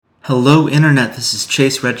Hello, Internet. This is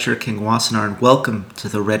Chase Redshirt King Wassenaar, and welcome to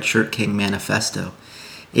the Redshirt King Manifesto.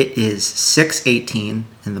 It is 6:18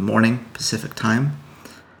 in the morning Pacific time.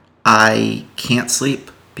 I can't sleep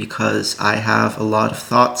because I have a lot of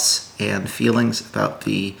thoughts and feelings about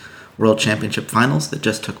the World Championship Finals that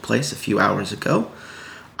just took place a few hours ago.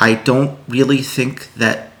 I don't really think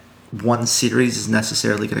that one series is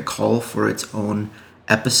necessarily going to call for its own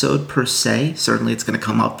episode per se. Certainly it's going to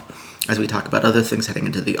come up as we talk about other things heading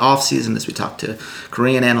into the offseason, as we talk to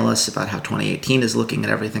Korean analysts about how 2018 is looking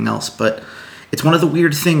and everything else. But it's one of the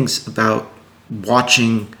weird things about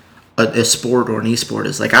watching a sport or an esport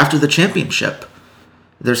is like after the championship,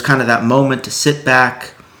 there's kind of that moment to sit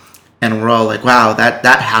back and we're all like, wow, that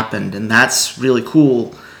happened and that's really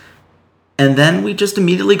cool. And then we just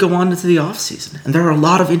immediately go on into the offseason. And there are a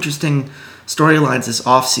lot of interesting storylines this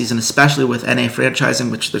offseason, especially with NA franchising,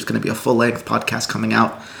 which there's going to be a full-length podcast coming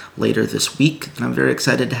out later this week that I'm very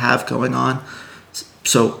excited to have going on.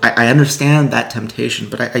 So I understand that temptation,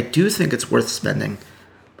 but I do think it's worth spending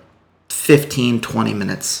 15, 20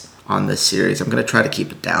 minutes on this series. I'm going to try to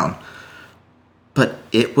keep it down. But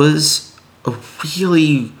it was a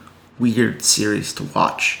really weird series to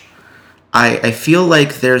watch. I feel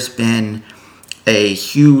like there's been a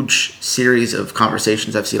huge series of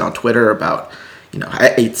conversations I've seen on Twitter about,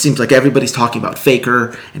 it seems like everybody's talking about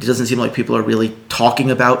Faker, and it doesn't seem like people are really talking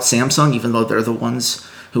about Samsung, even though they're the ones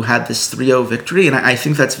who had this 3-0 victory, and I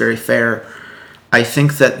think that's very fair. I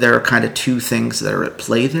think that there are kind of two things that are at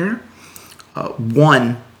play there.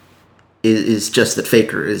 One is just that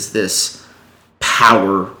Faker is this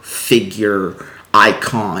power figure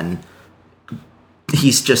icon.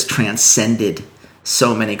 He's just transcended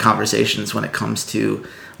so many conversations when it comes to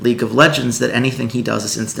League of Legends that anything he does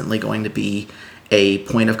is instantly going to be a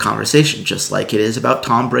point of conversation, just like it is about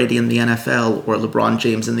Tom Brady in the NFL or LeBron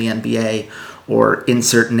James in the NBA or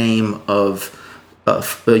insert name of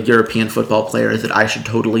a European football player that I should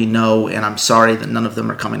totally know, and I'm sorry that none of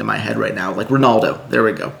them are coming to my head right now, like Ronaldo. There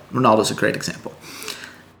we go. Ronaldo's a great example.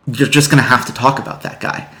 You're just going to have to talk about that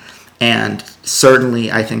guy. And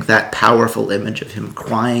certainly I think that powerful image of him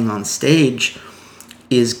crying on stage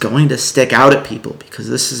is going to stick out at people because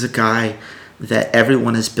this is a guy that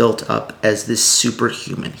everyone has built up as this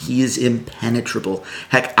superhuman. He is impenetrable.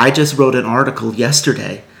 Heck, I just wrote an article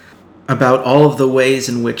yesterday about all of the ways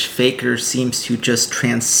in which Faker seems to just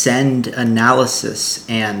transcend analysis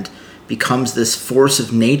and becomes this force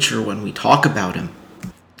of nature when we talk about him.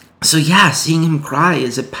 So yeah, seeing him cry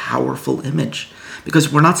is a powerful image.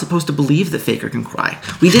 Because we're not supposed to believe that Faker can cry.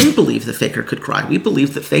 We didn't believe that Faker could cry. We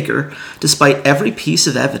believed that Faker, despite every piece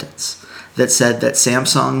of evidence that said that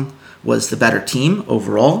Samsung was the better team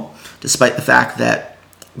overall, despite the fact that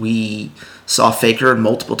we saw Faker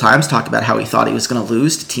multiple times talk about how he thought he was going to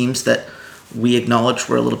lose to teams that we acknowledged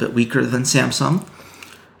were a little bit weaker than Samsung,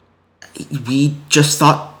 we just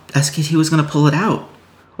thought SKT was going to pull it out.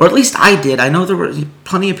 Or at least I did. I know there were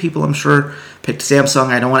plenty of people, I'm sure, picked Samsung.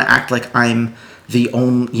 I don't want to act like I'm the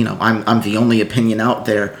only, I'm the only opinion out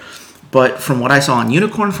there. But from what I saw on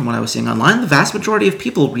Unicorn, from what I was seeing online, the vast majority of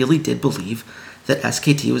people really did believe that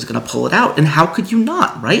SKT was going to pull it out. And how could you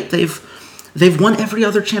not, right? They've won every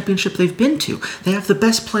other championship they've been to. They have the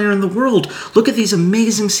best player in the world. Look at these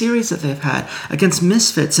amazing series that they've had against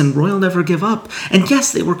Misfits and Royal Never Give Up. And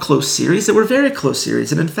yes, they were close series. They were very close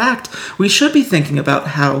series. And in fact, we should be thinking about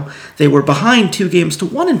how they were behind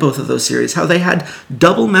 2-1 in both of those series, how they had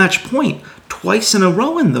double match point twice in a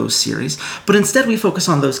row in those series. But instead, we focus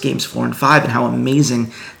on those games 4 and 5 and how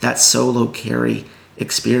amazing that solo carry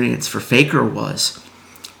experience for Faker was.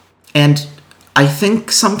 And I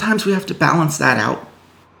think sometimes we have to balance that out.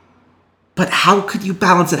 But how could you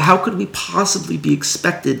balance it? How could we possibly be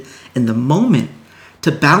expected in the moment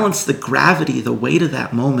to balance the gravity, the weight of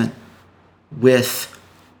that moment with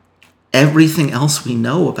everything else we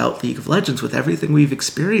know about League of Legends, with everything we've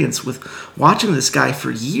experienced, with watching this guy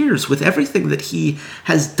for years, with everything that he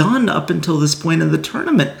has done up until this point in the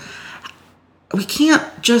tournament? We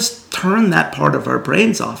can't just turn that part of our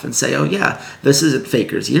brains off and say, oh yeah, this isn't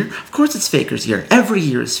Faker's year. Of course it's Faker's year. Every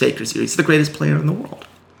year is Faker's year. He's the greatest player in the world.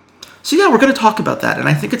 So yeah, we're going to talk about that, and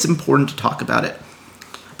I think it's important to talk about it.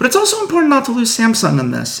 But it's also important not to lose Samsung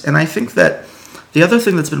in this, and I think that the other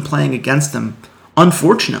thing that's been playing against them,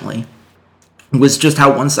 unfortunately, was just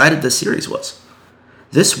how one-sided this series was.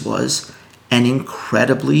 This was an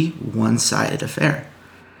incredibly one-sided affair.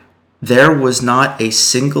 There was not a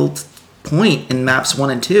single point in maps 1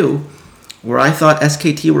 and 2 where I thought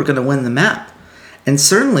SKT were going to win the map. And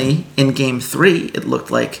certainly in game 3, it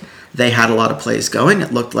looked like they had a lot of plays going.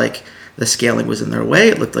 It looked like the scaling was in their way.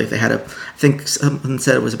 It looked like they had I think someone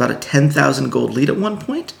said it was about a 10,000 gold lead at one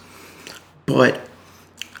point. But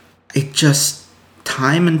it just,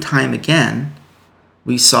 time and time again,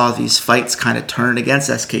 we saw these fights kind of turn against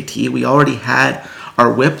SKT. We already had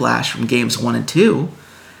our whiplash from games 1 and 2,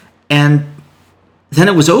 and then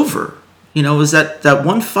it was over. It was that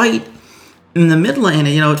one fight in the mid lane,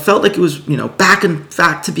 and, it felt like it was,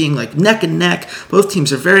 back to being like neck and neck. Both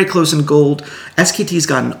teams are very close in gold. SKT's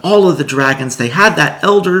gotten all of the dragons. They had that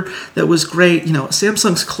Elder that was great.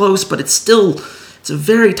 Samsung's close, but it's a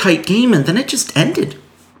very tight game, and then it just ended.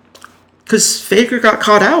 Because Faker got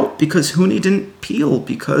caught out, because Huni didn't peel,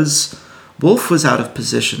 because Wolf was out of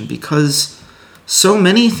position, because so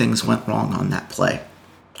many things went wrong on that play.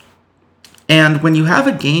 And when you have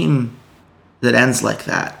a game that ends like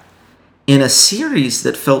that, in a series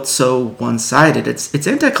that felt so one-sided, it's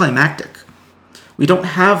anticlimactic. We don't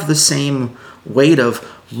have the same weight of,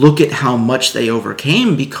 look at how much they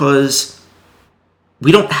overcame, because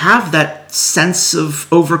we don't have that sense of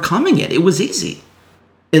overcoming it. It was easy.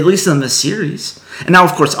 At least in this series. And now,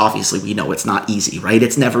 of course, obviously, we know it's not easy, right?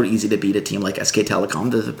 It's never easy to beat a team like SK Telecom,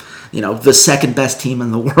 the second best team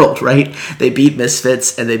in the world, right? They beat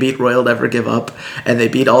Misfits, and they beat Royal Never Give Up, and they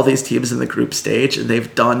beat all these teams in the group stage, and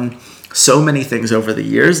they've done so many things over the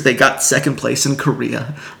years. They got second place in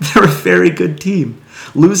Korea. They're a very good team.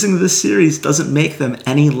 Losing this series doesn't make them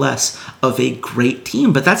any less of a great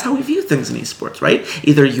team, but that's how we view things in esports, right?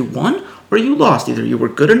 Either you won or you lost. Either you were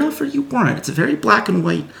good enough or you weren't. It's a very black and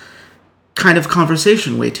white kind of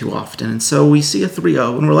conversation way too often. And so we see a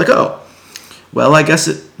 3-0 and we're like, oh, well, I guess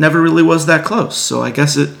it never really was that close. So I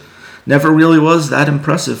guess it never really was that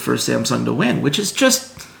impressive for Samsung to win, which is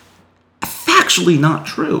just factually not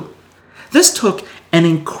true. This took an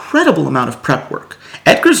incredible amount of prep work.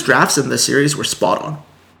 Edgar's drafts in this series were spot on,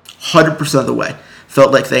 100% of the way.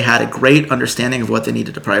 Felt like they had a great understanding of what they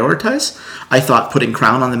needed to prioritize. I thought putting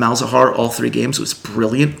Crown on the Malzahar all 3 games was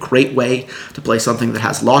brilliant. Great way to play something that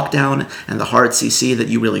has lockdown and the hard CC that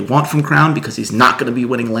you really want from Crown, because he's not going to be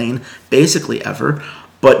winning lane basically ever.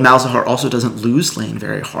 But Malzahar also doesn't lose lane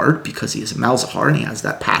very hard because he is a Malzahar and he has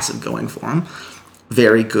that passive going for him.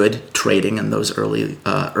 Very good trading in those early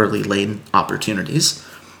lane opportunities.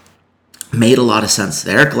 Made a lot of sense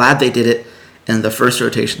there. Glad they did it in the first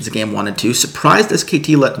rotations of game 1 and 2. Surprised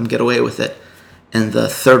SKT let them get away with it in the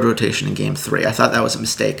third rotation in game 3. I thought that was a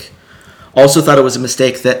mistake. Also thought it was a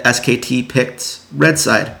mistake that SKT picked red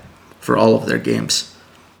side for all of their games.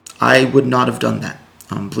 I would not have done that.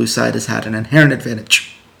 Blue side has had an inherent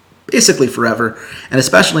advantage basically forever, and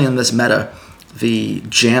especially in this meta, the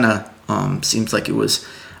Janna seems like it was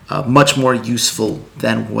much more useful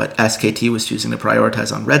than what SKT was choosing to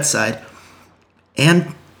prioritize on red side.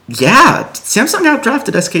 And yeah, Samsung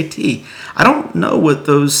outdrafted SKT. I don't know what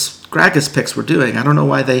those Gragas picks were doing. I don't know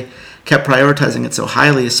why they kept prioritizing it so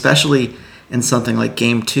highly, especially in something like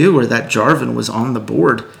Game 2 where that Jarvan was on the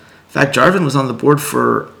board. In fact, Jarvan was on the board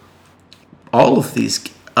for all of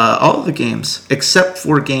the games except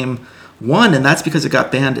for Game 1, and that's because it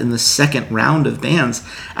got banned in the second round of bans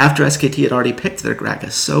after SKT had already picked their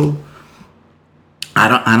Gragas. So I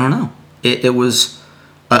don't know. It was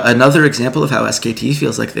another example of how SKT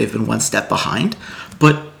feels like they've been one step behind,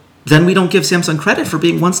 but then we don't give Samsung credit for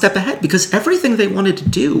being one step ahead, because everything they wanted to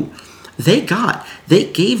do, they got.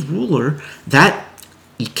 They gave Ruler that,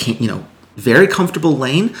 very comfortable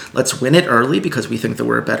lane. Let's win it early because we think that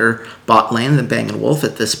we're a better bot lane than Bang & Wolf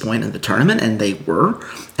at this point in the tournament, and they were,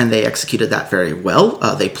 and they executed that very well.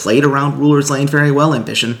 They played around Ruler's lane very well.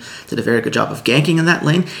 Ambition did a very good job of ganking in that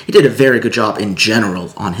lane. He did a very good job in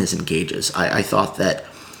general on his engages. I thought that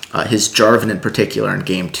his Jarvan in particular in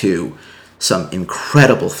Game 2, some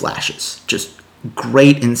incredible flashes, just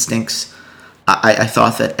great instincts. I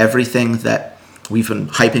thought that everything that we've been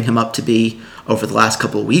hyping him up to be over the last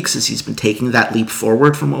couple of weeks as he's been taking that leap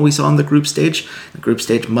forward from what we saw in the group stage. The group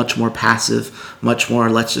stage, much more passive, much more,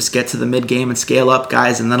 let's just get to the mid game and scale up,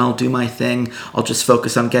 guys, and then I'll do my thing. I'll just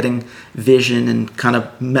focus on getting vision and kind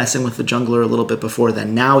of messing with the jungler a little bit before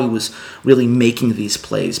then. Now he was really making these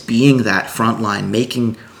plays, being that front line,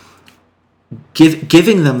 giving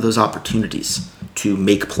them those opportunities to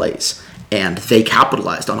make plays. And they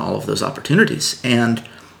capitalized on all of those opportunities. And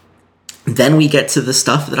then we get to the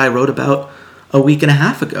stuff that I wrote about a week and a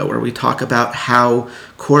half ago, where we talk about how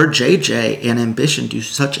Core JJ and Ambition do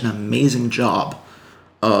such an amazing job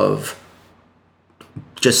of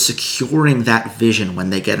just securing that vision when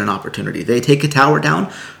they get an opportunity. They take a tower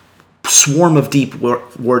down, swarm of deep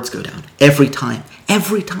wards go down. Every time.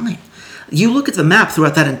 Every time. You look at the map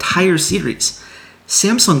throughout that entire series,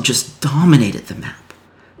 Samsung just dominated the map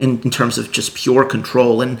in terms of just pure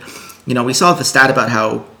control. And, we saw the stat about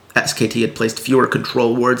how SKT had placed fewer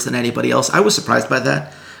control wards than anybody else. I was surprised by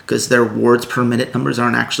that, because their wards per minute numbers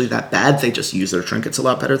aren't actually that bad. They just use their trinkets a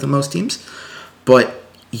lot better than most teams. But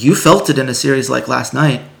you felt it in a series like last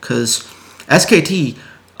night, because SKT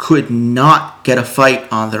could not get a fight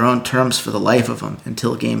on their own terms for the life of them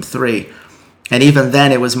until Game 3. And even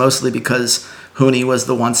then, it was mostly because Huni was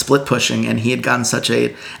the one split pushing, and he had gotten such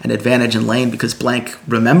an advantage in lane because Blank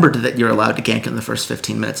remembered that you're allowed to gank in the first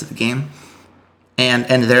 15 minutes of the game.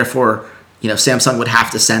 And therefore, Samsung would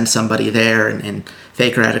have to send somebody there, and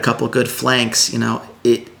Faker had a couple of good flanks.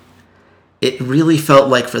 It really felt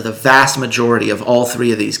like for the vast majority of all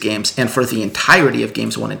three of these games, and for the entirety of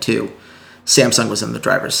games 1 and 2, Samsung was in the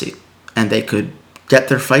driver's seat, and they could get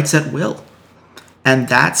their fights at will. And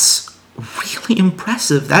that's really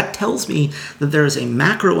impressive. That tells me that there is a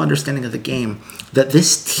macro understanding of the game that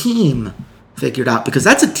this team figured out, because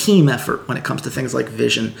that's a team effort when it comes to things like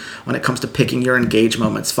vision, when it comes to picking your engage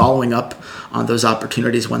moments, following up on those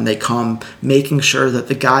opportunities when they come, making sure that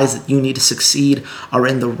the guys that you need to succeed are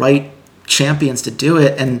in the right champions to do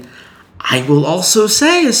it. And I will also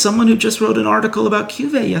say, as someone who just wrote an article about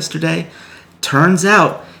Cuvée yesterday, turns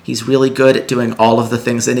out he's really good at doing all of the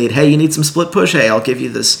things they need. Hey, you need some split push? Hey, I'll give you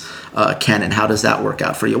this cannon. How does that work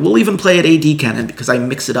out for you? We'll even play at AD cannon because I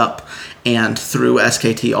mix it up and threw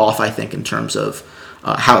SKT off, I think, in terms of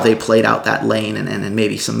how they played out that lane and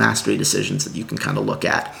maybe some mastery decisions that you can kind of look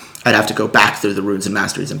at. I'd have to go back through the runes and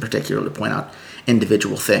masteries in particular to point out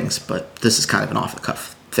individual things, but this is kind of an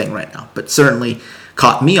off-the-cuff thing right now. But certainly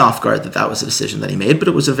caught me off guard that was a decision that he made, but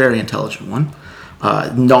it was a very intelligent one.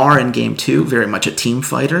 Gnar in Game 2, very much a team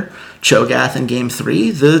fighter. Cho'Gath in Game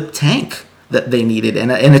 3, the tank that they needed,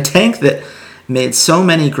 and a tank that made so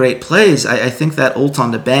many great plays. I think that ult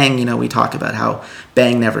on to Bang, we talk about how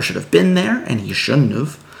Bang never should have been there, and he shouldn't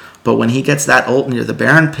have. But when he gets that ult near the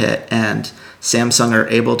Baron pit, and Samsung are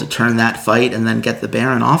able to turn that fight and then get the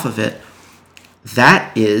Baron off of it,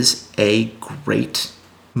 that is a great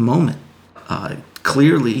moment.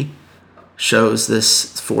 Clearly shows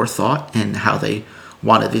this forethought and how they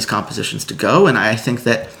wanted these compositions to go. And I think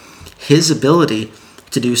that his ability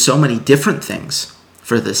to do so many different things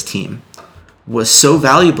for this team was so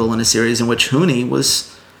valuable in a series in which Huni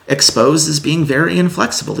was exposed as being very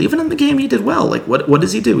inflexible. Even in the game he did well. Like, what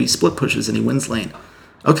does he do? He split pushes and he wins lane.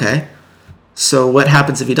 Okay, so what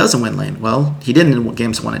happens if he doesn't win lane? Well, he didn't in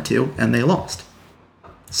games 1 and 2, and they lost.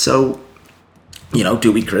 So,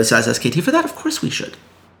 do we criticize SKT for that? Of course we should.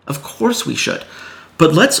 Of course we should.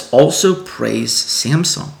 But let's also praise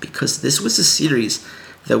Samsung, because this was a series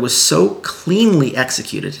that was so cleanly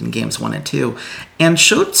executed in games 1 and 2 and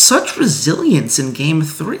showed such resilience in game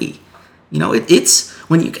 3. It's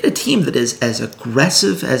when you get a team that is as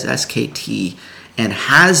aggressive as SKT and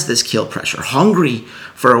has this kill pressure, hungry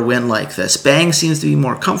for a win like this. Bang seems to be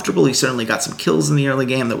more comfortable. He certainly got some kills in the early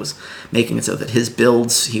game that was making it so that his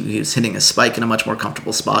builds, he was hitting a spike in a much more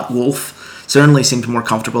comfortable spot. Wolf certainly seemed more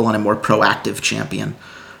comfortable on a more proactive champion.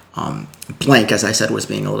 Blank, as I said, was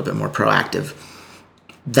being a little bit more proactive.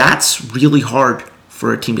 That's really hard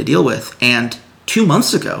for a team to deal with. And 2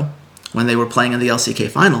 months ago, when they were playing in the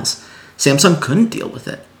LCK finals, Samsung couldn't deal with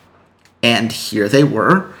it. And here they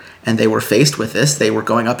were, and they were faced with this. They were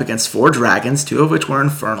going up against 4 dragons, 2 of which were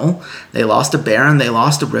infernal. They lost a Baron, they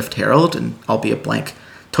lost a Rift Herald, and albeit Blank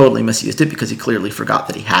totally misused it because he clearly forgot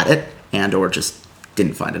that he had it, and or just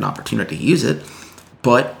didn't find an opportunity to use it.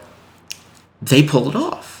 But they pulled it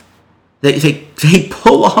off. They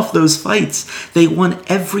pull off those fights. They won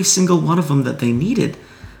every single one of them that they needed.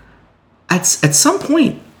 At some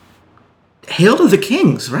point, hail to the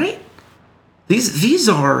kings, right? These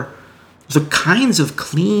are the kinds of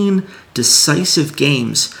clean, decisive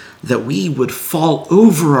games that we would fall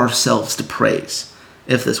over ourselves to praise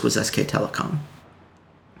if this was SK Telecom.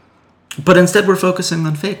 But instead we're focusing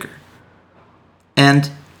on Faker.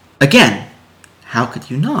 And again, how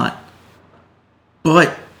could you not?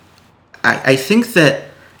 But I think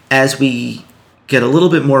that as we get a little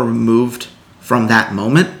bit more removed from that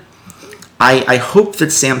moment, I hope that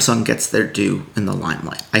Samsung gets their due in the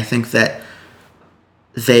limelight. I think that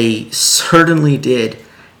they certainly did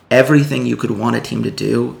everything you could want a team to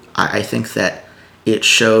do. I think that it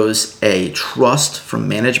shows a trust from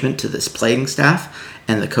management to this playing staff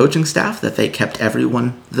and the coaching staff that they kept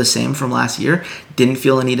everyone the same from last year, didn't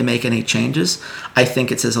feel a need to make any changes. I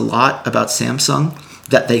think it says a lot about Samsung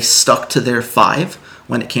that they stuck to their 5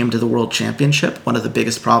 when it came to the World Championship. One of the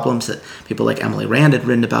biggest problems that people like Emily Rand had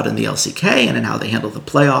written about in the LCK and in how they handled the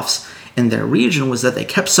playoffs in their region was that they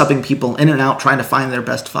kept subbing people in and out trying to find their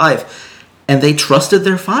best 5, and they trusted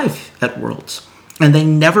their 5 at Worlds, and they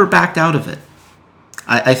never backed out of it.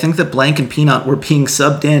 I think that Blank and Peanut were being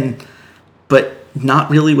subbed in, but not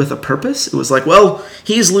really with a purpose. It was like, well,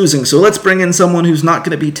 he's losing, so let's bring in someone who's not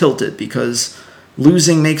going to be tilted because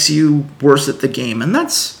losing makes you worse at the game. And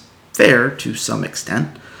that's fair to some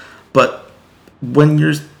extent. But when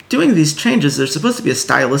you're doing these changes, there's supposed to be a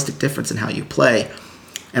stylistic difference in how you play.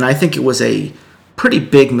 And I think it was a pretty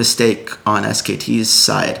big mistake on SKT's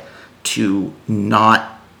side to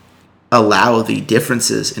not allow the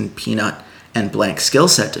differences in Peanut and Blank's skill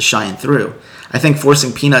set to shine through. I think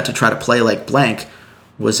forcing Peanut to try to play like Blank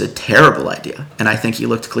was a terrible idea, and I think he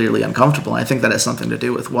looked clearly uncomfortable. And I think that has something to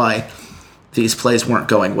do with why these plays weren't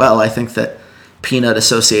going well. I think that Peanut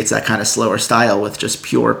associates that kind of slower style with just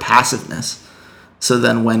pure passiveness. So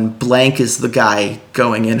then when Blank is the guy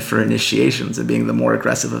going in for initiations and being the more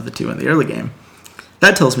aggressive of the two in the early game,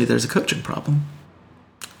 that tells me there's a coaching problem.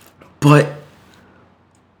 But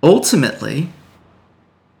ultimately,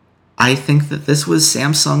 I think that this was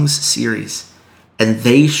Samsung's series, and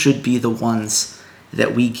they should be the ones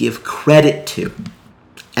that we give credit to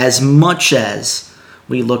as much as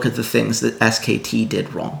we look at the things that SKT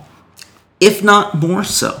did wrong, if not more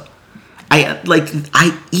so.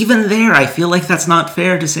 Even there, I feel like that's not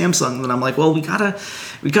fair to Samsung. And I'm like, well, we gotta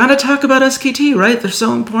talk about SKT, right? They're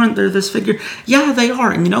so important. They're this figure. Yeah, they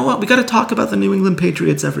are. And you know what? We gotta talk about the New England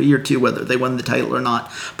Patriots every year too, whether they won the title or not.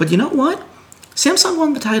 But you know what? Samsung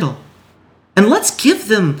won the title. And let's give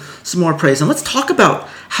them some more praise. And let's talk about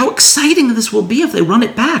how exciting this will be if they run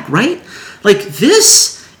it back, right? Like,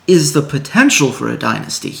 this is the potential for a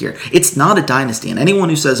dynasty here. It's not a dynasty. And anyone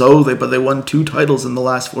who says, but they won 2 titles in the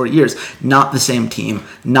last 4 years, not the same team,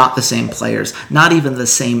 not the same players, not even the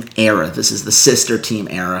same era. This is the sister team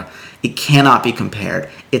era. It cannot be compared.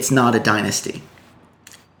 It's not a dynasty.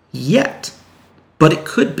 Yet. But it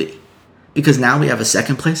could be. Because now we have a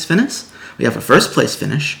second place finish. We have a first place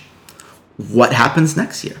finish. What happens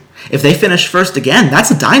next year? If they finish first again, that's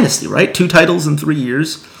a dynasty, right? 2 titles in 3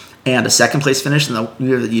 years. And a second place finish in the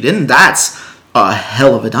year that you didn't, that's a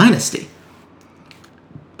hell of a dynasty.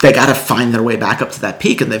 They got to find their way back up to that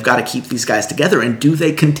peak, and they've got to keep these guys together. And do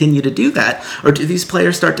they continue to do that? Or do these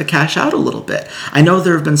players start to cash out a little bit? I know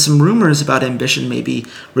there have been some rumors about Ambition maybe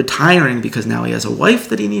retiring because now he has a wife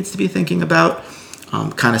that he needs to be thinking about,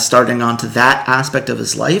 kind of starting onto that aspect of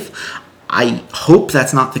his life. I hope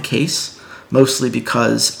that's not the case, mostly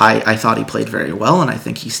because I thought he played very well, and I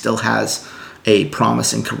think he still has a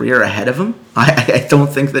promising career ahead of him. I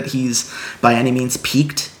don't think that he's by any means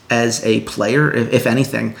peaked as a player. If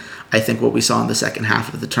anything, I think what we saw in the second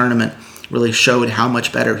half of the tournament really showed how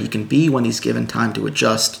much better he can be when he's given time to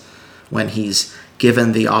adjust, when he's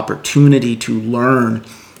given the opportunity to learn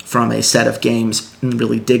from a set of games and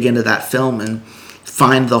really dig into that film and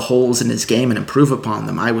find the holes in his game and improve upon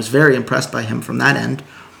them. I was very impressed by him from that end.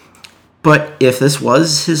 But if this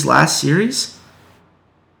was his last series,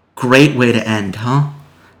 great way to end, huh?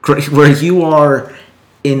 Great, where you are,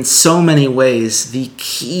 in so many ways, the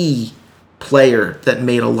key player that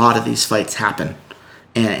made a lot of these fights happen.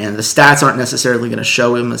 And the stats aren't necessarily going to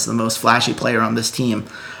show him as the most flashy player on this team,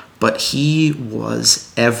 but he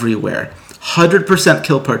was everywhere. 100%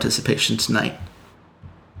 kill participation tonight.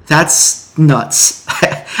 That's nuts.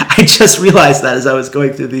 I just realized that as I was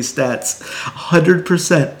going through these stats.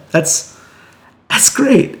 100%. That's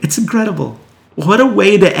great. It's incredible. What a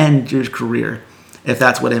way to end your career if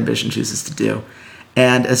that's what Ambition chooses to do.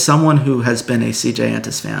 And as someone who has been a CJ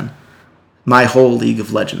Entus fan my whole League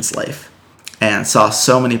of Legends life and saw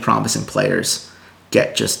so many promising players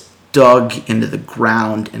get just dug into the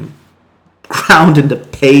ground and ground into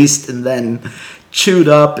paste and then chewed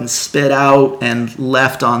up and spit out and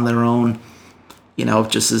left on their own,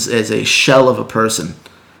 just as a shell of a person.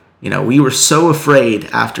 We were so afraid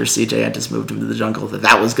after CJ Entus moved him to the jungle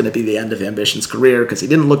that was going to be the end of Ambition's career because he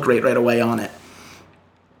didn't look great right away on it.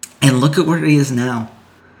 And look at where he is now.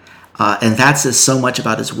 And that says so much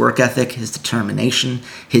about his work ethic, his determination,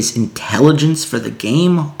 his intelligence for the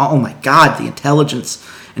game. Oh my God, the intelligence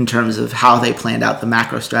in terms of how they planned out the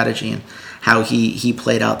macro strategy and how he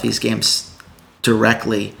played out these games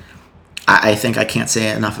directly. I think I can't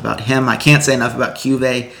say enough about him. I can't say enough about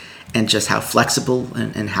Cuvée and just how flexible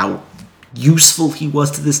and how useful he was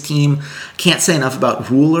to this team. Can't say enough about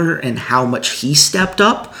Ruler and how much he stepped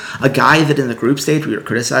up. A guy that in the group stage we were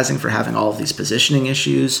criticizing for having all of these positioning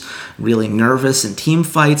issues, really nervous in team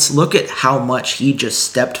fights. Look at how much he just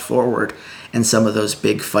stepped forward in some of those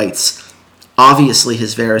big fights. Obviously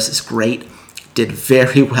his Varus is great, did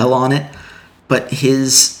very well on it, but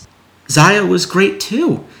his Xayah was great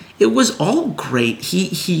too. It was all great.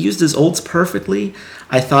 He used his ults perfectly.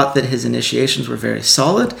 I thought that his initiations were very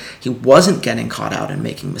solid. He wasn't getting caught out and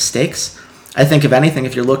making mistakes. I think, if anything,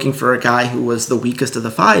 if you're looking for a guy who was the weakest of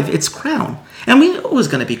the five, it's Crown. And we knew it was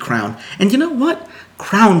going to be Crown. And you know what?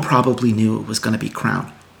 Crown probably knew it was going to be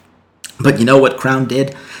Crown. But you know what Crown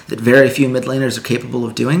did that very few mid laners are capable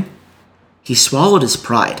of doing? He swallowed his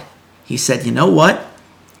pride. He said, you know what?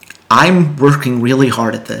 I'm working really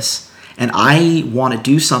hard at this, and I want to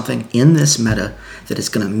do something in this meta that is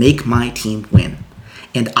going to make my team win.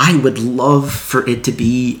 And I would love for it to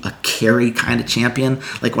be a carry kind of champion,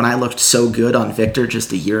 like when I looked so good on Victor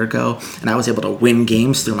just a year ago, and I was able to win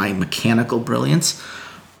games through my mechanical brilliance.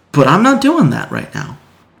 But I'm not doing that right now.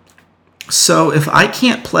 So if I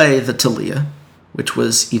can't play the Taliyah, which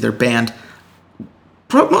was either banned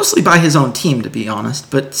mostly by his own team, to be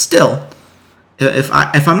honest, but still, if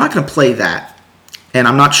I'm not going to play that, and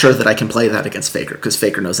I'm not sure that I can play that against Faker, because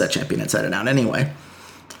Faker knows that champion inside and out anyway,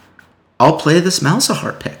 I'll play this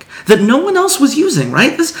Malzahar pick that no one else was using,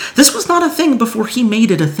 right? This was not a thing before he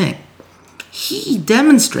made it a thing. He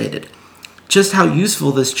demonstrated just how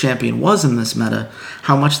useful this champion was in this meta,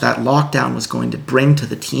 how much that lockdown was going to bring to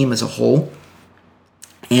the team as a whole,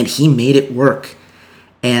 and he made it work.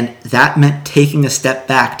 And that meant taking a step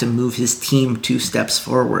back to move his team 2 steps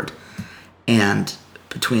forward. And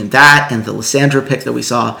between that and the Lissandra pick that we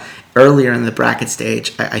saw earlier in the bracket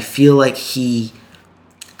stage, I feel like he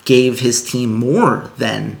gave his team more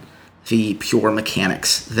than the pure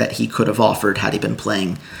mechanics that he could have offered had he been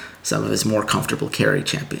playing some of his more comfortable carry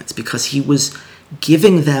champions, because he was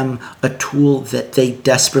giving them a tool that they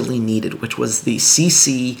desperately needed, which was the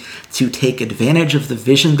CC to take advantage of the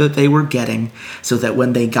vision that they were getting so that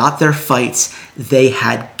when they got their fights, they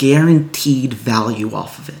had guaranteed value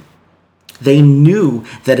off of it. They knew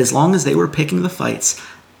that as long as they were picking the fights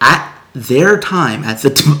at their time, at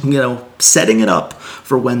the setting it up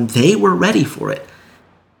for when they were ready for it,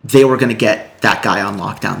 they were going to get that guy on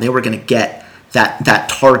lockdown. They were going to get that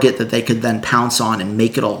target that they could then pounce on and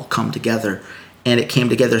make it all come together. And it came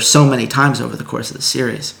together so many times over the course of the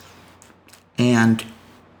series. And,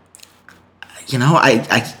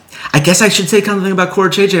 I guess I should say something about Core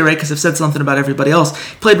JJ, right? Because I've said something about everybody else.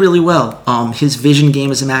 He played really well. His vision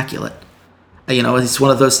game is immaculate. It's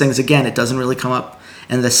one of those things, again, it doesn't really come up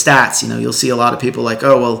in the stats. You'll see a lot of people like,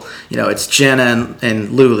 oh, well, it's Janna and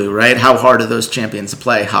Lulu, right? How hard are those champions to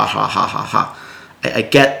play? Ha, ha, ha, ha, ha. I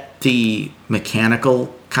get the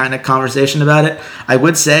mechanical kind of conversation about it. I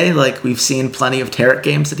would say, we've seen plenty of Taric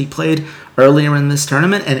games that he played earlier in this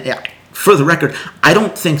tournament, and for the record, I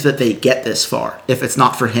don't think that they get this far if it's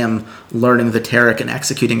not for him learning the Taric and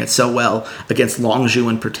executing it so well against Longzhu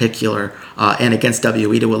in particular, and against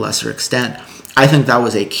WE to a lesser extent. I think that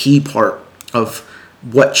was a key part of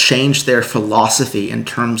what changed their philosophy in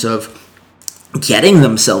terms of getting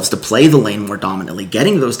themselves to play the lane more dominantly,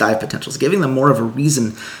 getting those dive potentials, giving them more of a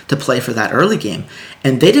reason to play for that early game.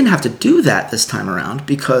 And they didn't have to do that this time around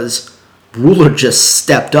because Ruler just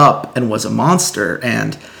stepped up and was a monster,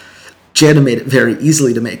 and Janna made it very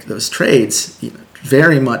easily to make those trades,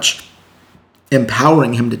 very much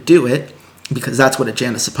empowering him to do it, because that's what a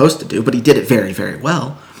Janna's supposed to do, but he did it very, very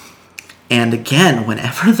well. And again,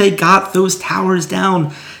 whenever they got those towers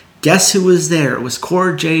down, guess who was there? It was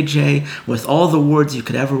Core JJ with all the wards you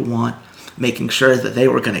could ever want, making sure that they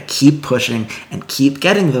were going to keep pushing and keep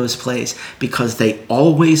getting those plays because they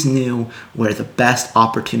always knew where the best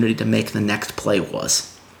opportunity to make the next play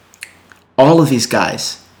was. All of these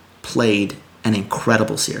guys played an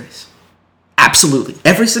incredible series. Absolutely.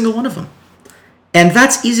 Every single one of them. And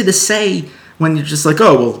that's easy to say when you're just like,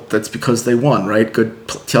 oh, well, that's because they won, right? Good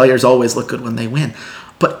players always look good when they win.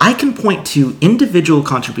 But I can point to individual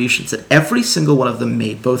contributions that every single one of them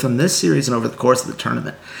made, both in this series and over the course of the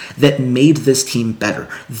tournament, that made this team better.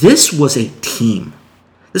 This was a team.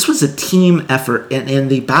 This was a team effort in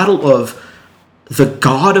the battle of the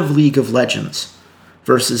god of League of Legends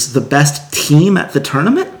versus the best team at the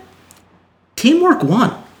tournament. Teamwork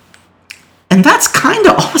won. And that's kind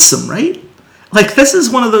of awesome, right? This is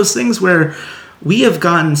one of those things where we have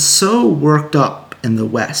gotten so worked up in the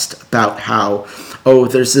West about how, oh,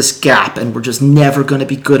 there's this gap and we're just never going to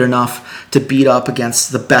be good enough to beat up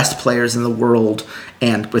against the best players in the world.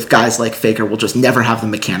 And with guys like Faker, we'll just never have the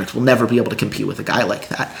mechanics. We'll never be able to compete with a guy like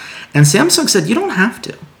that. And Samsung said, you don't have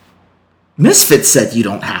to. Misfits said you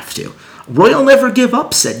don't have to. Royal Never Give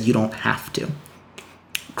Up said you don't have to.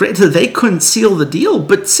 Granted, they couldn't seal the deal,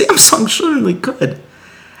 but Samsung certainly could.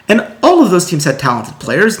 And all of those teams had talented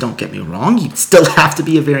players, don't get me wrong. You'd still have to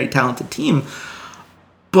be a very talented team.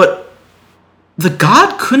 But the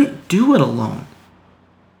god couldn't do it alone.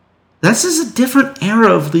 This is a different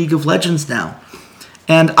era of League of Legends now.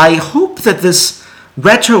 And I hope that this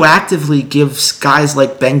retroactively gives guys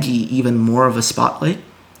like Bengi even more of a spotlight.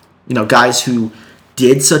 guys who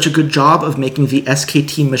did such a good job of making the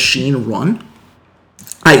SKT machine run.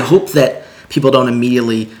 I hope that people don't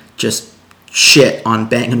immediately just shit on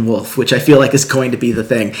Bang and Wolf, which I feel like is going to be the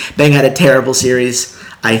thing. Bang had a terrible series.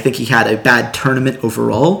 I think he had a bad tournament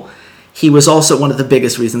overall. He was also one of the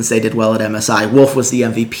biggest reasons they did well at MSI. Wolf was the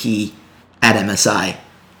MVP at MSI.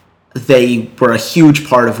 They were a huge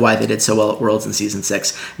part of why they did so well at Worlds in Season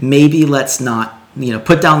 6. Maybe let's not,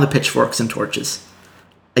 put down the pitchforks and torches.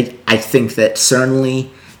 I think that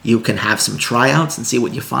certainly you can have some tryouts and see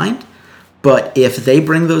what you find. But if they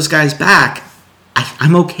bring those guys back,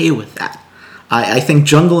 I'm okay with that. I think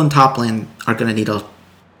jungle and top lane are going to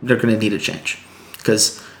need a change,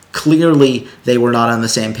 because clearly they were not on the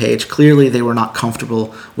same page. Clearly they were not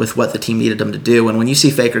comfortable with what the team needed them to do. And when you see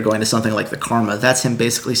Faker going to something like the Karma, that's him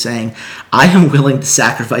basically saying, I am willing to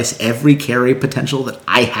sacrifice every carry potential that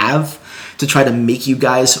I have to try to make you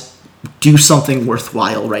guys do something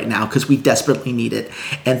worthwhile right now, because we desperately need it.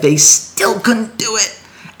 And they still couldn't do it.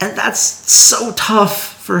 And that's so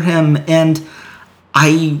tough for him. And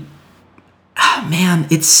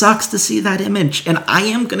it sucks to see that image. And I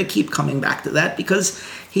am going to keep coming back to that, because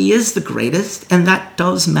he is the greatest, and that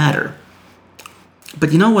does matter.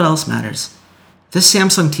 But you know what else matters? This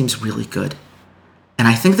Samsung team's really good. And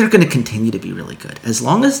I think they're going to continue to be really good. As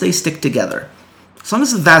long as they stick together, as long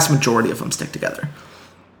as the vast majority of them stick together,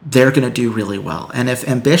 they're going to do really well. And if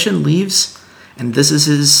Ambition leaves, and this is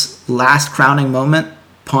his last crowning moment,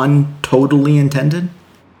 pun totally intended,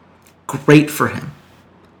 great for him.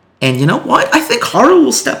 And you know what? I think Haru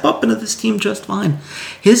will step up into this team just fine.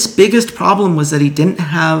 His biggest problem was that he didn't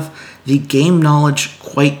have the game knowledge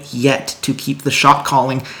quite yet to keep the shot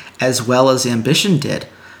calling as well as Ambition did.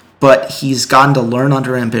 But he's gotten to learn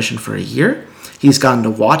under Ambition for a year. He's gotten to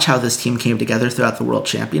watch how this team came together throughout the World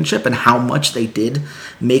Championship and how much they did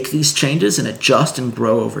make these changes and adjust and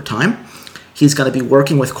grow over time. He's going to be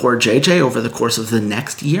working with Core JJ over the course of the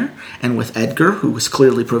next year, and with Edgar, who has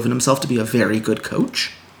clearly proven himself to be a very good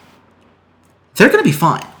coach. They're going to be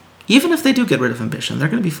fine. Even if they do get rid of Ambition, they're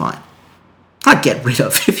going to be fine. Not get rid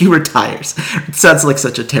of, if he retires. It sounds like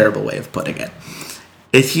such a terrible way of putting it.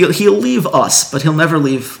 He'll leave us, but he'll never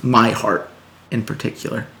leave my heart in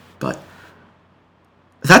particular. But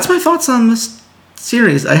that's my thoughts on this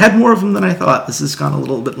series. I had more of them than I thought. This has gone a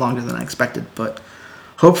little bit longer than I expected, but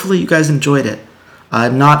hopefully you guys enjoyed it.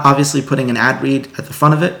 I'm not obviously putting an ad read at the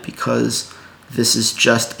front of it, because this is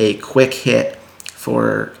just a quick hit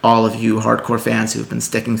for all of you hardcore fans who've been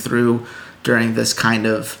sticking through during this kind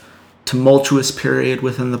of tumultuous period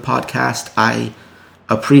within the podcast. I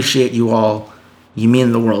appreciate you all. You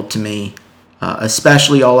mean the world to me,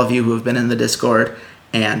 especially all of you who have been in the Discord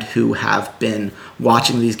and who have been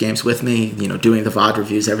watching these games with me, doing the VOD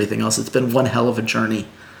reviews, everything else. It's been one hell of a journey.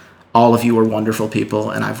 All of you are wonderful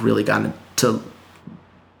people, and I've really gotten to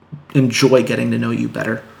enjoy getting to know you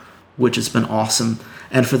better, which has been awesome.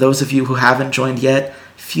 And for those of you who haven't joined yet,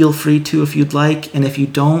 feel free to if you'd like. And if you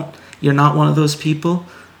don't, you're not one of those people,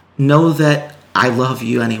 know that I love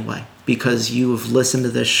you anyway, because you have listened to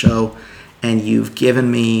this show and you've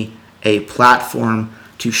given me a platform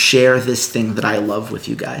to share this thing that I love with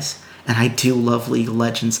you guys. And I do love League of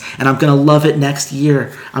Legends, and I'm going to love it next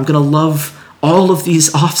year. I'm going to love all of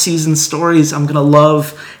these off-season stories. I'm going to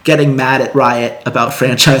love getting mad at Riot about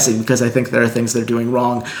franchising, because I think there are things they're doing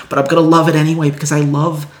wrong. But I'm going to love it anyway, because I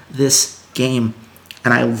love this game.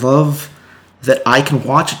 And I love that I can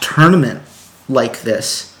watch a tournament like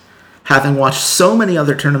this, having watched so many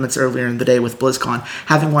other tournaments earlier in the day with BlizzCon,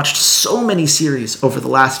 having watched so many series over the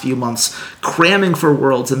last few months, cramming for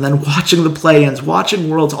Worlds, and then watching the play-ins, watching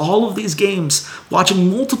Worlds, all of these games,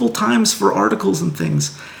 watching multiple times for articles and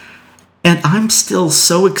things. And I'm still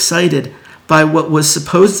so excited by what was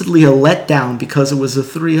supposedly a letdown because it was a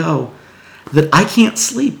 3-0 that I can't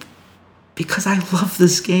sleep, because I love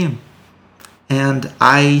this game. And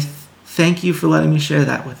I thank you for letting me share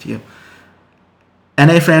that with you.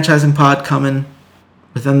 NA Franchising Pod coming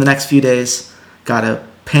within the next few days. Got a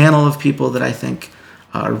panel of people that I think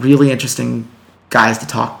are really interesting guys to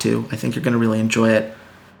talk to. I think you're going to really enjoy it.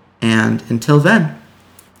 And until then,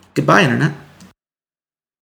 goodbye, Internet.